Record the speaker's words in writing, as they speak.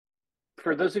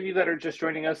For those of you that are just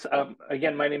joining us,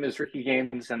 again, my name is Ricky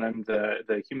Gaines, and I'm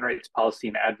the Human Rights Policy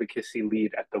and Advocacy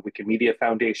Lead at the Wikimedia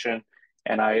Foundation.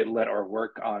 And I led our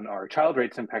work on our Child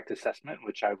Rights Impact Assessment,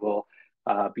 which I will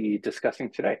be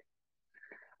discussing today.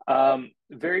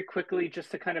 Very quickly, just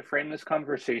to kind of frame this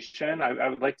conversation, I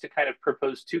would like to kind of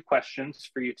propose two questions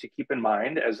for you to keep in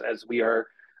mind as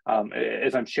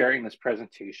I'm sharing this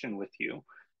presentation with you.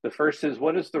 The first is,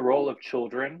 what is the role of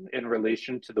children in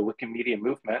relation to the Wikimedia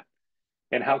movement?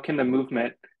 And how can the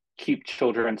movement keep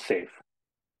children safe?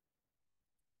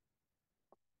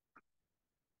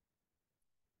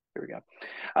 Here we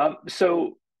go.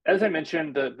 So as I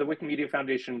mentioned, the Wikimedia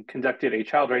Foundation conducted a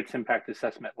Child Rights Impact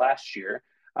Assessment last year,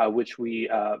 which we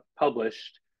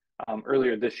published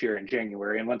earlier this year in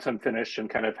January. And once I'm finished and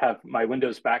kind of have my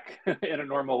windows back in a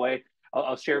normal way,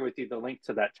 I'll share with you the link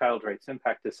to that Child Rights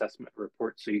Impact Assessment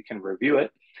report so you can review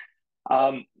it.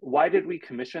 Why did we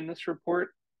commission this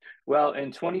report? Well,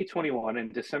 in 2021, in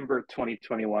December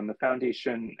 2021, the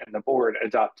Foundation and the board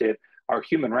adopted our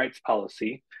human rights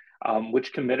policy,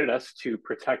 which committed us to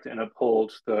protect and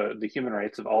uphold the human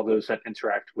rights of all those that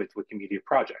interact with Wikimedia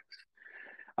projects.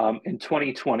 In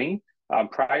 2020,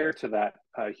 prior to that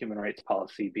human rights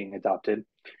policy being adopted,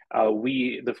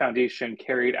 the Foundation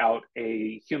carried out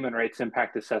a human rights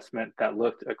impact assessment that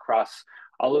looked across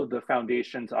all of the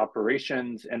Foundation's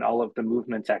operations and all of the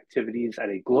movement's activities at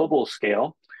a global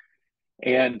scale.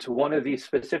 And one of the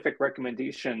specific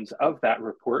recommendations of that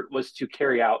report was to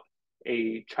carry out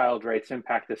a child rights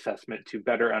impact assessment to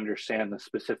better understand the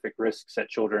specific risks that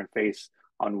children face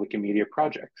on Wikimedia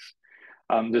projects.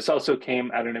 This also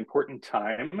came at an important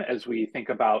time as we think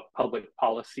about public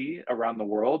policy around the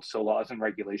world, so laws and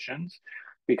regulations,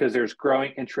 because there's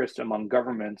growing interest among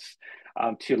governments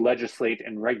to legislate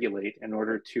and regulate in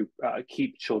order to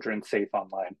keep children safe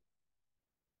online.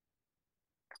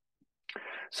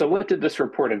 So what did this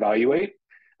report evaluate?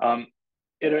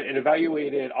 It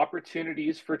evaluated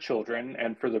opportunities for children,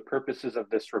 and for the purposes of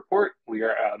this report, we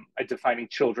are defining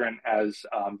children as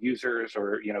users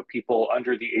or people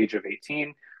under the age of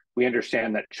 18. We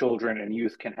understand that children and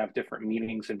youth can have different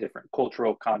meanings in different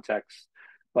cultural contexts,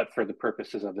 but for the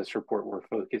purposes of this report, we're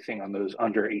focusing on those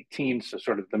under 18, so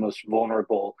sort of the most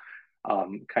vulnerable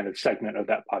kind of segment of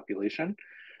that population.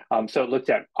 So it looked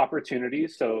at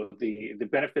opportunities, so the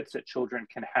benefits that children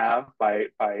can have by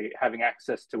having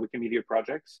access to Wikimedia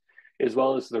projects, as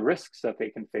well as the risks that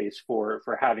they can face for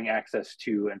having access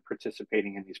to and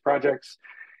participating in these projects.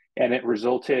 And it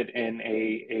resulted in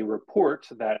a report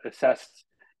that assessed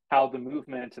how the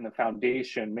movement and the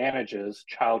Foundation manages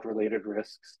child-related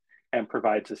risks and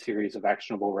provides a series of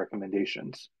actionable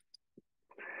recommendations.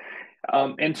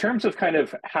 In terms of kind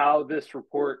of how this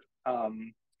report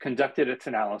conducted its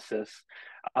analysis,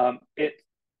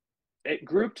 it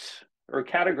grouped or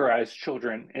categorized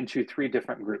children into three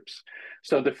different groups.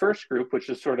 So the first group, which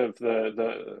is sort of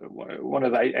one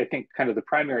of the, I think, kind of the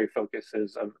primary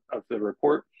focuses of the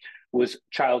report, was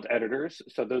child editors.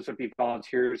 So those would be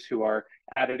volunteers who are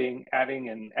adding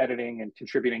and editing and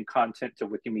contributing content to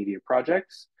Wikimedia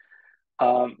projects.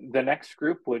 The next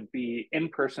group would be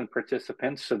in-person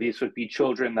participants. So these would be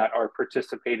children that are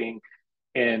participating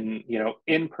in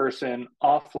in-person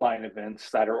offline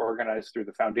events that are organized through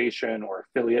the Foundation or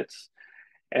affiliates.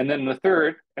 And then the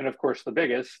third, and of course the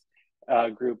biggest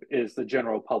group, is the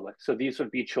general public. So these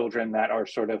would be children that are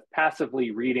sort of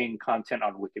passively reading content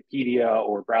on Wikipedia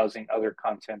or browsing other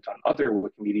content on other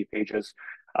Wikimedia pages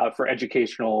for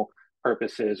educational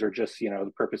purposes, or just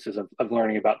the purposes of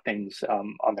learning about things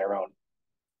on their own.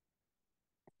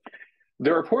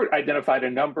 The report identified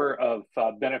a number of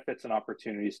benefits and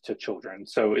opportunities to children.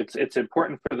 So it's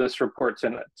important for this report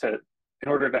in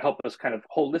order to help us kind of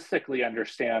holistically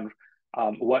understand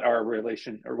what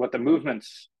the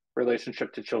movement's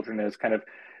relationship to children is, kind of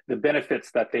the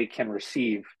benefits that they can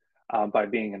receive by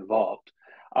being involved.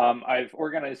 I've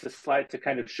organized this slide to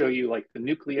kind of show you like the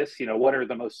nucleus, what are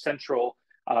the most central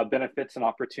benefits and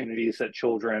opportunities that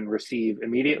children receive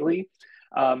immediately.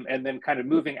 And then kind of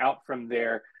moving out from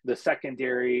there, the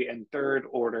secondary and third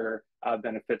order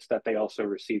benefits that they also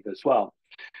receive as well.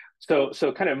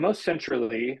 So kind of most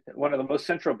centrally, one of the most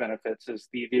central benefits is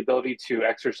the ability to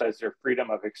exercise their freedom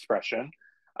of expression,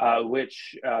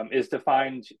 which is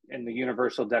defined in the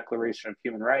Universal Declaration of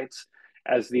Human Rights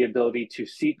as the ability to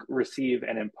seek, receive,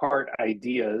 and impart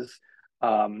ideas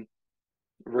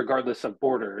regardless of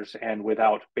borders and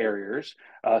without barriers.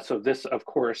 So this, of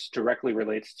course, directly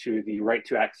relates to the right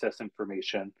to access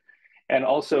information. And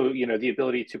also, the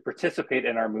ability to participate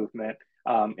in our movement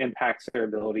impacts their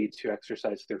ability to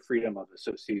exercise their freedom of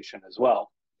association as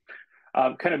well.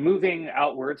 Kind of moving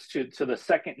outwards to the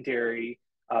secondary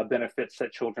benefits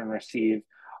that children receive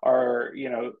are,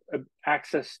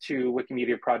 access to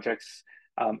Wikimedia projects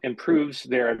improves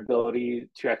their ability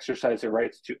to exercise their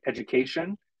rights to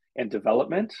education and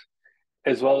development,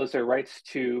 as well as their rights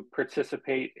to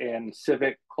participate in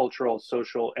civic, cultural,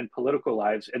 social, and political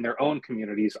lives in their own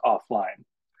communities offline.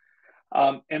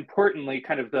 Importantly,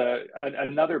 kind of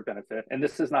another benefit, and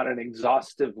this is not an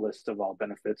exhaustive list of all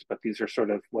benefits, but these are sort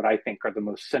of what I think are the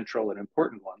most central and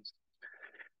important ones.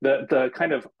 The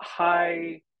kind of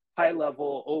high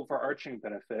level overarching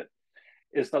benefit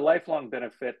is the lifelong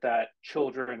benefit that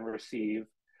children receive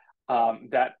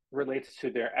that relates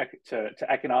to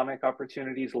to economic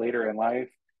opportunities later in life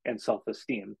and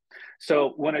self-esteem.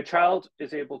 So when a child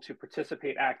is able to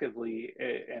participate actively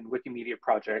in Wikimedia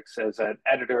projects as an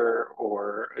editor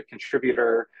or a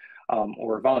contributor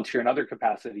or volunteer in other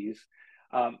capacities,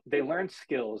 they learn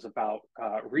skills about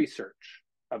research,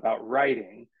 about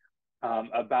writing,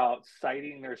 about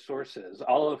citing their sources,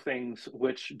 all of things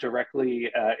which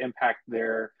directly impact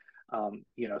their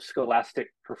scholastic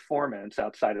performance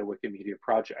outside of Wikimedia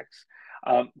projects.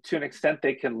 To an extent,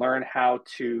 they can learn how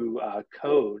to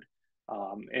code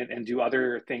and do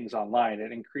other things online.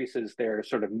 It increases their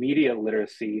sort of media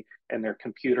literacy and their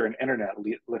computer and internet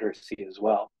literacy as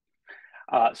well.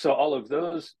 So all of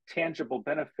those tangible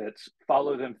benefits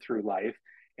follow them through life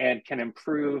and can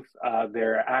improve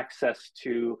their access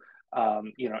to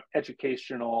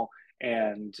educational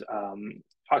and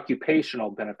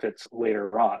occupational benefits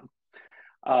later on.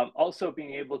 Also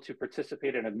being able to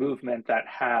participate in a movement that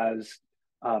has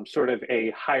sort of a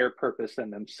higher purpose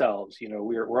than themselves.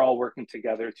 We're all working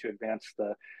together to advance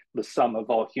the sum of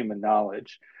all human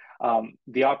knowledge.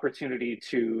 The opportunity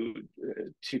to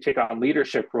take on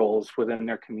leadership roles within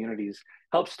their communities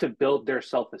helps to build their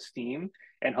self-esteem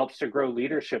and helps to grow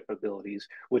leadership abilities,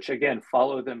 which again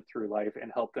follow them through life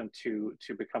and help them to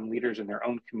become leaders in their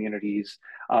own communities,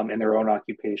 in their own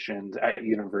occupations, at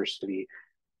university,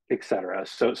 etc.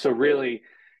 So really,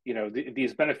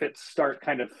 these benefits start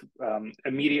kind of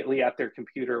immediately at their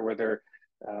computer where they're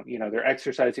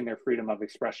exercising their freedom of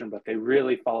expression, but they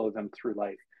really follow them through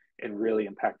life in really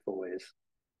impactful ways.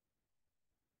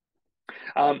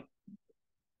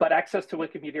 But access to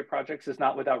Wikimedia projects is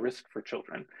not without risk for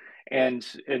children. And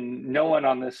no one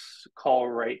on this call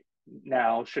right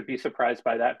now should be surprised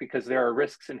by that, because there are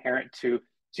risks inherent to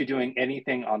doing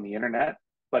anything on the internet.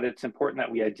 But it's important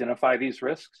that we identify these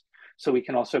risks so we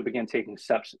can also begin taking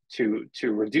steps to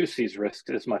reduce these risks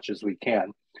as much as we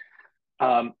can.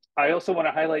 I also want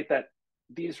to highlight that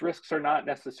these risks are not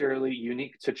necessarily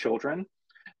unique to children,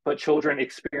 but children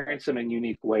experience them in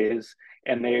unique ways,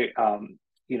 and they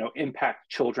impact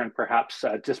children perhaps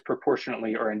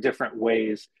disproportionately or in different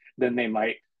ways than they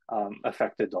might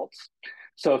affect adults.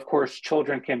 So of course,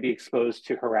 children can be exposed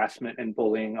to harassment and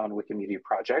bullying on Wikimedia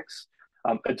projects.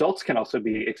 Adults can also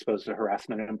be exposed to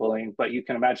harassment and bullying, but you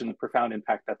can imagine the profound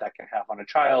impact that can have on a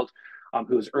child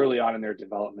who is early on in their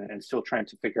development and still trying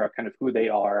to figure out kind of who they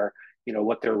are,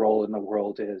 what their role in the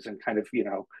world is, and kind of,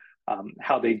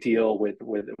 how they deal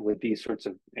with these sorts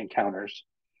of encounters.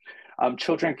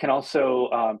 Children can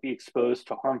also be exposed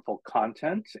to harmful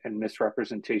content and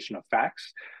misrepresentation of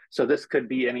facts. So this could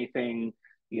be anything,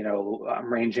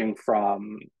 ranging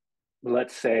from,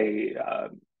 let's say,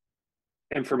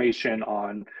 information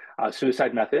on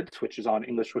suicide methods, which is on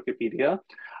English Wikipedia.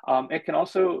 It can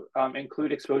also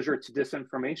include exposure to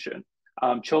disinformation.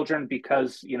 Children,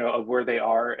 because of where they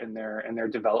are in their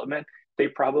development, they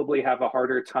probably have a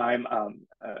harder time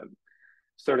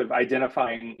sort of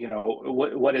identifying,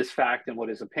 what is fact and what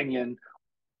is opinion.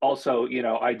 Also,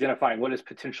 identifying what is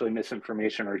potentially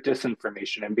misinformation or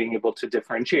disinformation, and being able to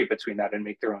differentiate between that and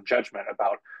make their own judgment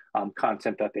about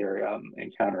content that they're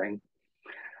encountering.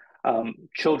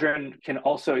 Children can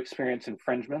also experience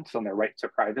infringements on their right to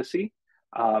privacy.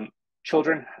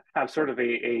 Children have sort of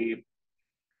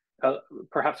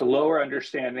perhaps a lower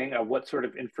understanding of what sort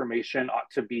of information ought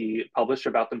to be published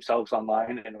about themselves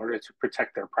online in order to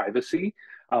protect their privacy.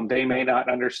 They may not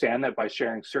understand that by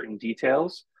sharing certain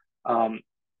details,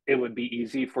 it would be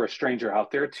easy for a stranger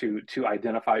out there to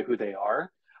identify who they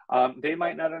are. They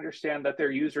might not understand that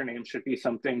their username should be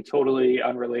something totally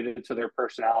unrelated to their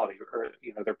personality or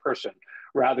their person,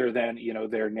 rather than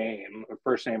their name, or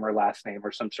first name or last name,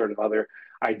 or some sort of other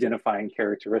identifying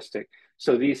characteristic.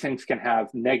 So these things can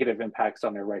have negative impacts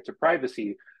on their right to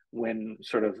privacy when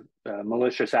sort of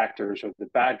malicious actors or the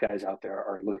bad guys out there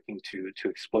are looking to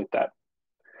exploit that.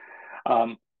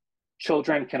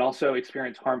 Children can also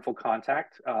experience harmful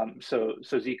contact. So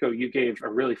Zico, you gave a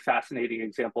really fascinating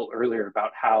example earlier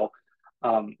about how,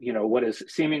 what is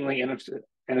seemingly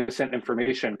innocent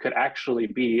information could actually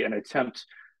be an attempt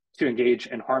to engage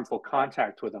in harmful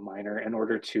contact with a minor in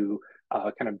order to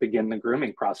kind of begin the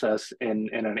grooming process in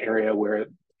an area where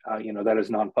that is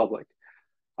non-public.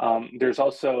 There's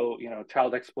also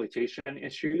child exploitation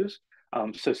issues.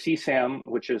 So CSAM,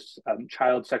 which is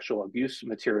child sexual abuse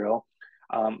material,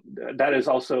 that is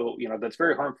also that's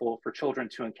very harmful for children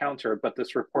to encounter. But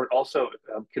this report also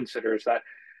considers that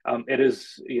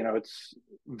it's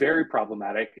very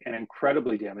problematic and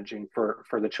incredibly damaging for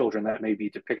the children that may be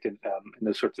depicted in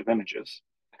those sorts of images.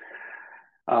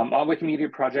 On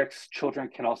Wikimedia projects, children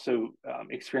can also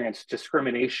experience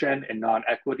discrimination and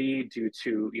non-equity due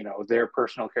to their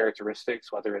personal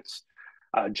characteristics, whether it's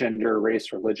gender,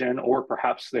 race, religion, or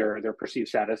perhaps their perceived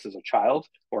status as a child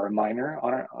or a minor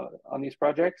on these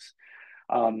projects.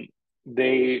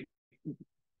 They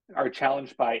are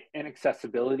challenged by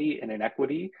inaccessibility and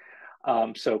inequity.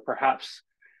 So perhaps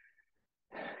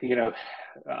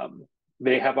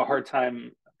they have a hard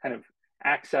time kind of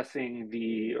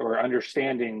accessing or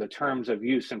understanding the terms of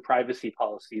use and privacy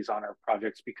policies on our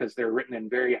projects because they're written in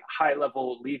very high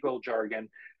level legal jargon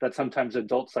that sometimes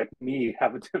adults like me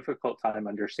have a difficult time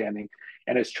understanding.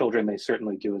 And as children, they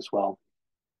certainly do as well.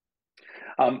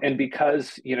 And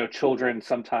because, children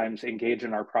sometimes engage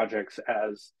in our projects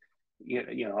as,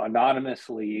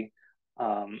 anonymously,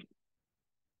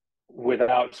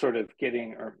 without sort of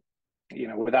getting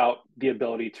without the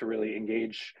ability to really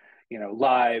engage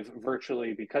live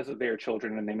virtually because of their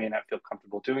children, and they may not feel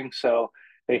comfortable doing so.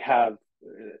 They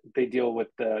deal with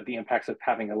the impacts of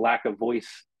having a lack of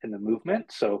voice in the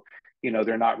movement. So,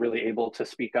 they're not really able to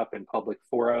speak up in public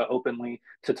fora openly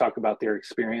to talk about their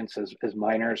experience as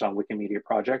minors on Wikimedia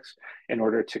projects in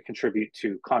order to contribute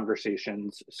to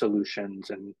conversations, solutions,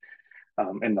 and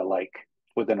the like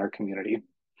within our community.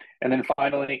 And then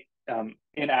finally,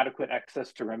 inadequate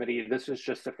access to remedy. This is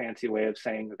just a fancy way of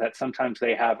saying that sometimes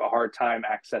they have a hard time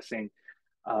accessing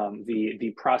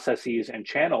the processes and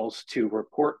channels to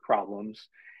report problems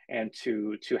and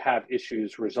to have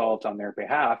issues resolved on their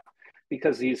behalf,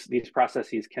 because these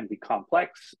processes can be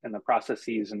complex, and the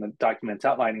processes and the documents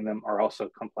outlining them are also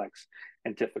complex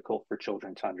and difficult for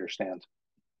children to understand.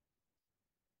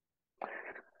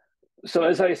 So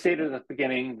as I stated at the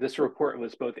beginning, this report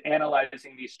was both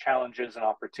analyzing these challenges and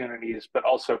opportunities, but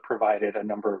also provided a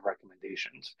number of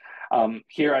recommendations.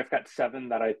 Here I've got 7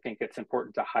 that I think it's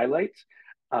important to highlight,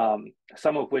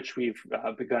 some of which we've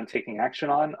begun taking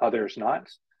action on, others not.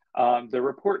 The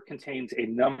report contains a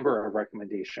number of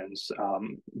recommendations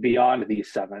beyond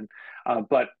these 7,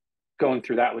 but going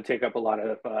through that would take up a lot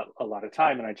of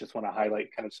time, and I just want to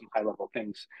highlight kind of some high-level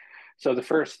things. So the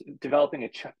first, developing a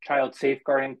child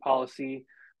safeguarding policy,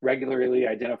 regularly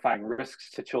identifying risks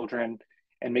to children,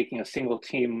 and making a single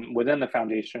team within the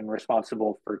foundation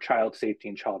responsible for child safety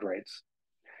and child rights.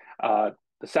 The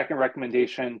second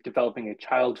recommendation, developing a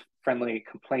child-friendly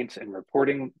complaints and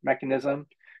reporting mechanism,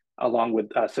 along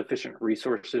with sufficient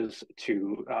resources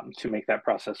to make that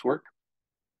process work.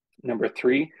 Number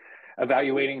 3,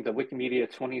 evaluating the Wikimedia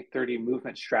 2030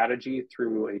 movement strategy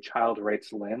through a child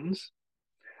rights lens.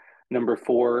 Number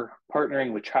 4,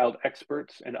 partnering with child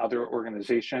experts and other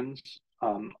organizations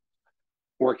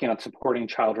working on supporting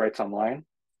child rights online.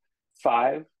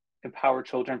 5, empower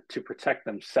children to protect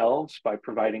themselves by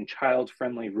providing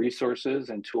child-friendly resources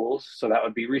and tools. So that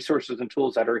would be resources and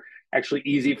tools that are actually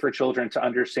easy for children to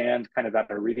understand, kind of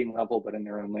at a reading level, but in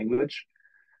their own language.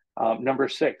 Number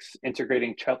 6,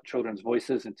 integrating children's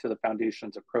voices into the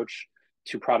foundation's approach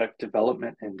to product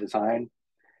development and design.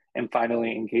 And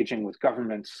finally, engaging with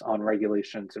governments on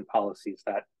regulations and policies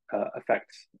that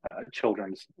affect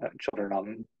children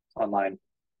online.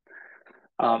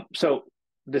 So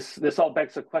this all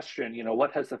begs the question,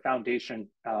 what has the foundation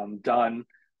done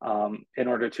in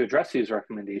order to address these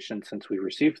recommendations since we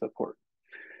received the report?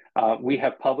 We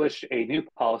have published a new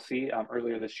policy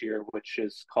earlier this year, which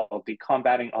is called the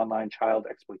Combating Online Child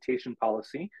Exploitation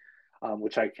Policy,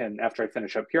 which I can, after I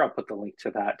finish up here, I'll put the link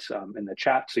to that in the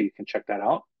chat so you can check that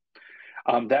out.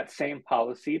 That same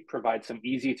policy provides some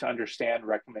easy to understand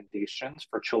recommendations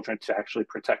for children to actually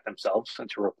protect themselves and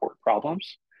to report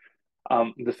problems.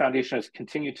 The foundation has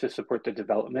continued to support the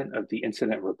development of the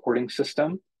incident reporting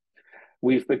system.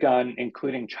 We've begun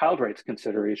including child rights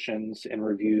considerations in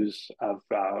reviews of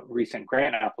recent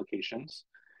grant applications.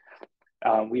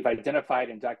 We've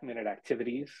identified and documented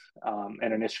activities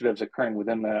and initiatives occurring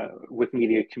within the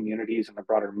Wikimedia communities and the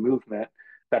broader movement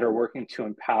that are working to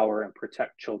empower and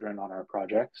protect children on our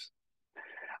projects.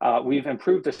 We've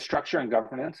improved the structure and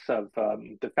governance of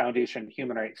the Foundation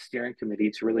Human Rights Steering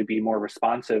Committee to really be more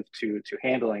responsive to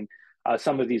handling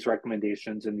some of these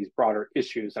recommendations and these broader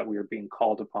issues that we are being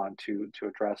called upon to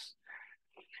address.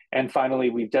 And finally,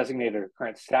 we've designated a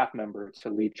current staff member to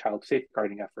lead child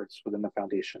safeguarding efforts within the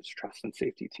Foundation's Trust and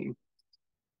Safety team.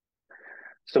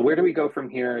 So where do we go from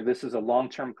here? This is a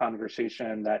long-term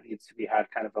conversation that needs to be had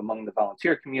kind of among the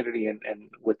volunteer community and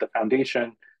with the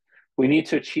Foundation. We need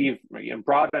to achieve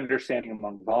broad understanding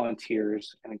among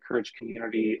volunteers and encourage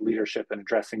community leadership in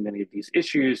addressing many of these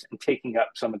issues and taking up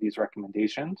some of these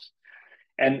recommendations.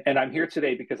 And I'm here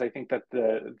today because I think that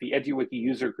the EduWiki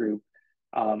user group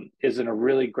is in a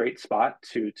really great spot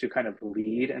to kind of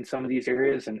lead in some of these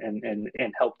areas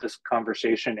and help this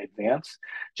conversation advance,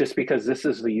 just because this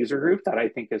is the user group that I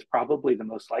think is probably the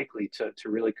most likely to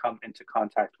really come into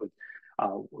contact with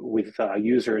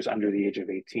users under the age of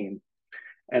 18.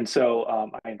 And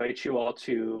so I invite you all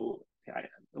to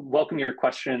welcome your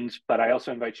questions, but I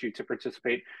also invite you to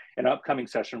participate in an upcoming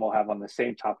session we'll have on the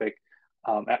same topic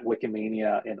at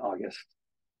Wikimedia in August.